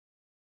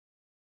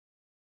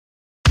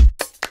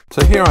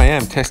So here I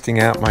am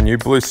testing out my new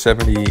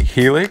blueseventy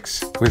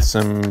Helix with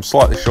some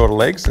slightly shorter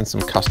legs and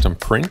some custom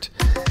print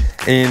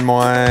in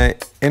my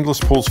endless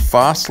pools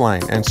fast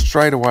lane, and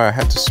straight away I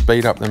had to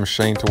speed up the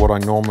machine to what I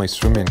normally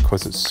swim in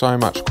because it's so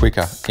much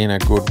quicker in a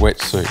good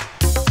wetsuit.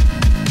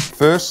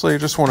 Firstly, I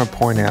just want to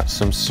point out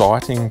some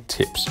sighting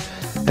tips.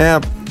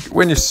 Now,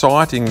 when you're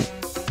sighting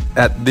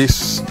at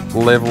this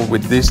level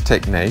with this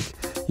technique,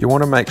 you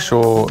want to make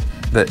sure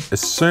that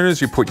as soon as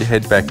you put your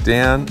head back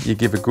down, you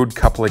give a good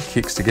couple of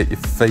kicks to get your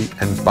feet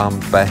and bum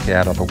back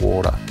out of the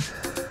water.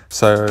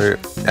 So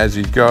as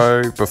you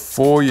go,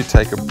 before you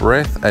take a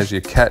breath, as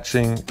you're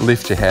catching,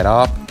 lift your head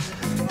up.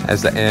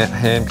 As the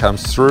hand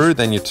comes through,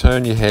 then you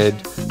turn your head,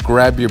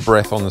 grab your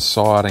breath on the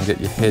side and get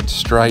your head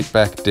straight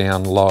back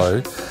down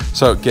low,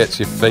 so it gets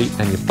your feet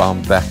and your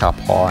bum back up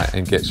high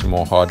and gets you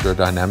more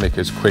hydrodynamic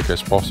as quick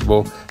as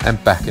possible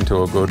and back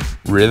into a good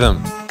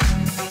rhythm.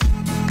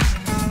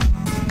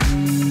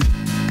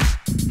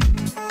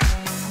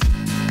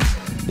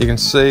 You can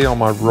see on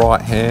my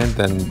right hand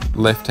than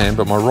left hand,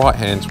 but my right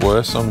hand's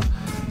worse. I'm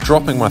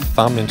dropping my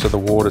thumb into the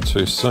water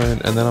too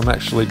soon, and then I'm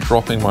actually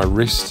dropping my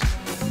wrist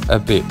a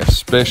bit,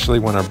 especially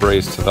when I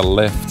breeze to the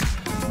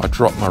left. I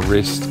drop my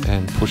wrist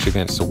and push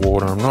against the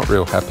water. I'm not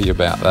real happy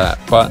about that,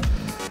 but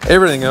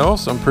everything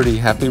else I'm pretty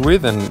happy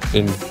with, and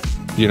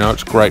you know,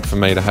 it's great for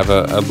me to have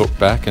a look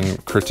back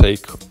and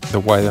critique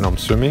the way that I'm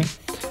swimming,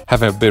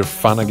 having a bit of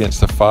fun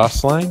against the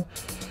fast lane.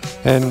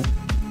 And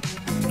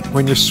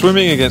when you're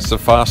swimming against the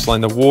fast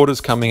lane, the water's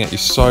coming at you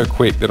so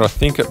quick that I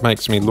think it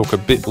makes me look a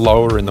bit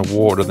lower in the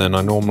water than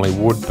I normally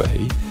would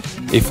be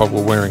if I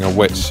were wearing a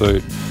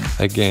wetsuit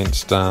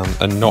against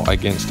and not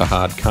against a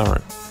hard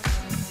current.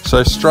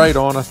 So straight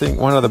on, I think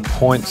one of the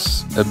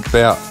points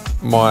about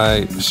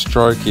my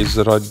stroke is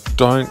that I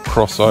don't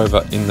cross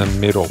over in the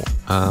middle.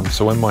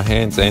 So when my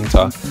hands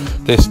enter,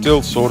 they're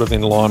still sort of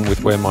in line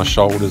with where my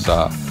shoulders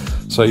are.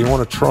 So you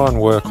want to try and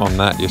work on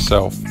that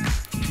yourself.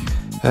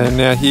 And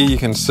now here you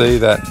can see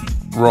that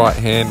right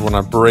hand, when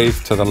I breathe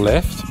to the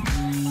left,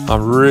 I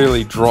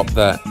really drop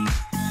that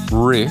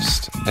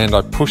wrist and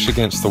I push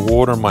against the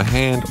water, and my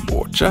hand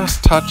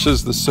just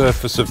touches the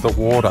surface of the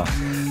water.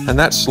 And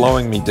that's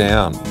slowing me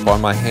down by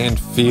my hand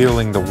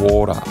feeling the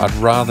water. I'd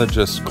rather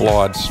just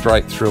glide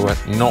straight through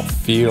it, not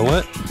feel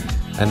it,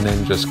 and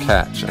then just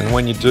catch. And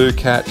when you do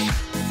catch,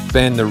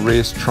 bend the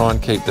wrist, try and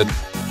keep the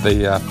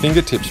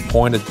fingertips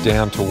pointed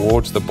down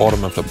towards the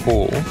bottom of the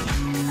pool,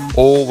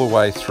 all the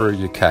way through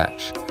your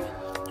catch.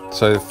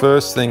 So the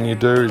first thing you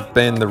do is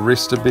bend the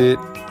wrist a bit,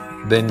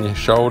 then your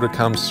shoulder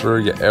comes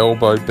through, your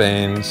elbow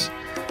bends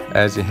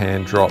as your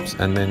hand drops,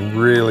 and then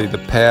really the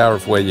power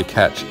of where your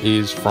catch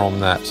is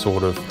from that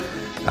sort of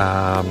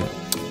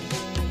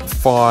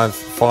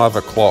 5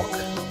 o'clock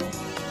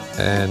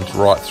and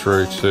right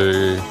through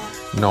to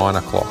 9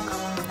 o'clock.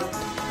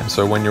 And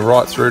so when you're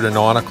right through to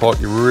 9 o'clock,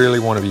 you really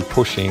want to be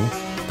pushing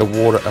the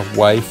water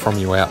away from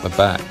you out the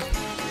back.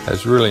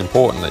 It's really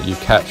important that you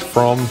catch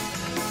from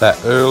that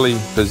early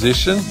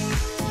position,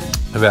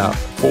 about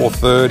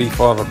 4:30,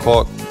 5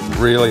 o'clock,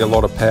 really a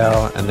lot of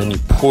power, and then you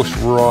push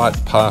right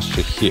past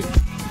your hip,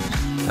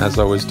 as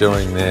I was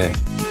doing there.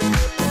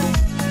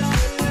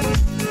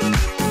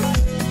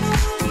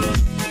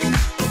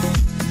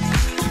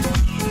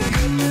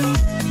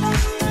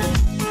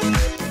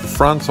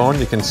 Front on,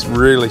 you can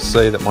really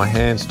see that my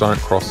hands don't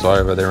cross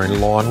over, they're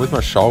in line with my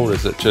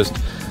shoulders. It just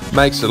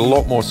makes it a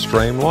lot more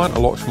streamlined, a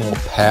lot more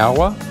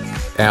power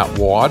out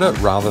wider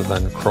rather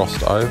than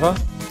crossed over.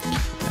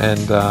 And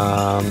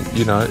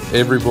you know,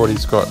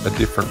 everybody's got a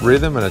different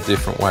rhythm and a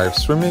different way of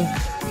swimming,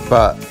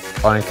 but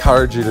I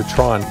encourage you to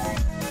try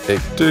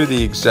and do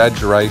the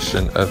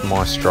exaggeration of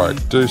my stroke.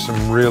 Do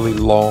some really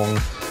long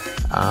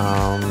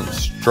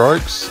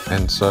strokes,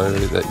 and so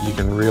that you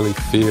can really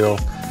feel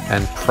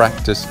and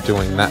practice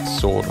doing that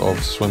sort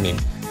of swimming.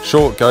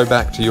 Sure, go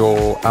back to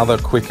your other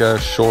quicker,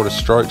 shorter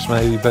strokes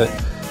maybe, but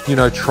you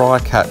know, try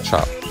catch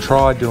up,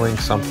 try doing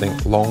something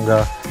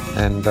longer,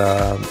 and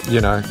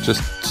you know,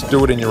 just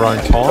do it in your own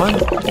time.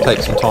 Take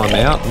some time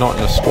out, not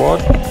in a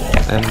squad,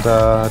 and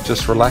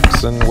just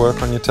relax and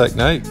work on your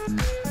technique.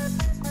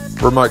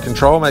 Remote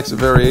control makes it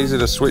very easy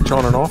to switch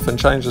on and off and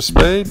change the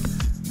speed.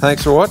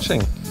 Thanks for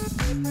watching.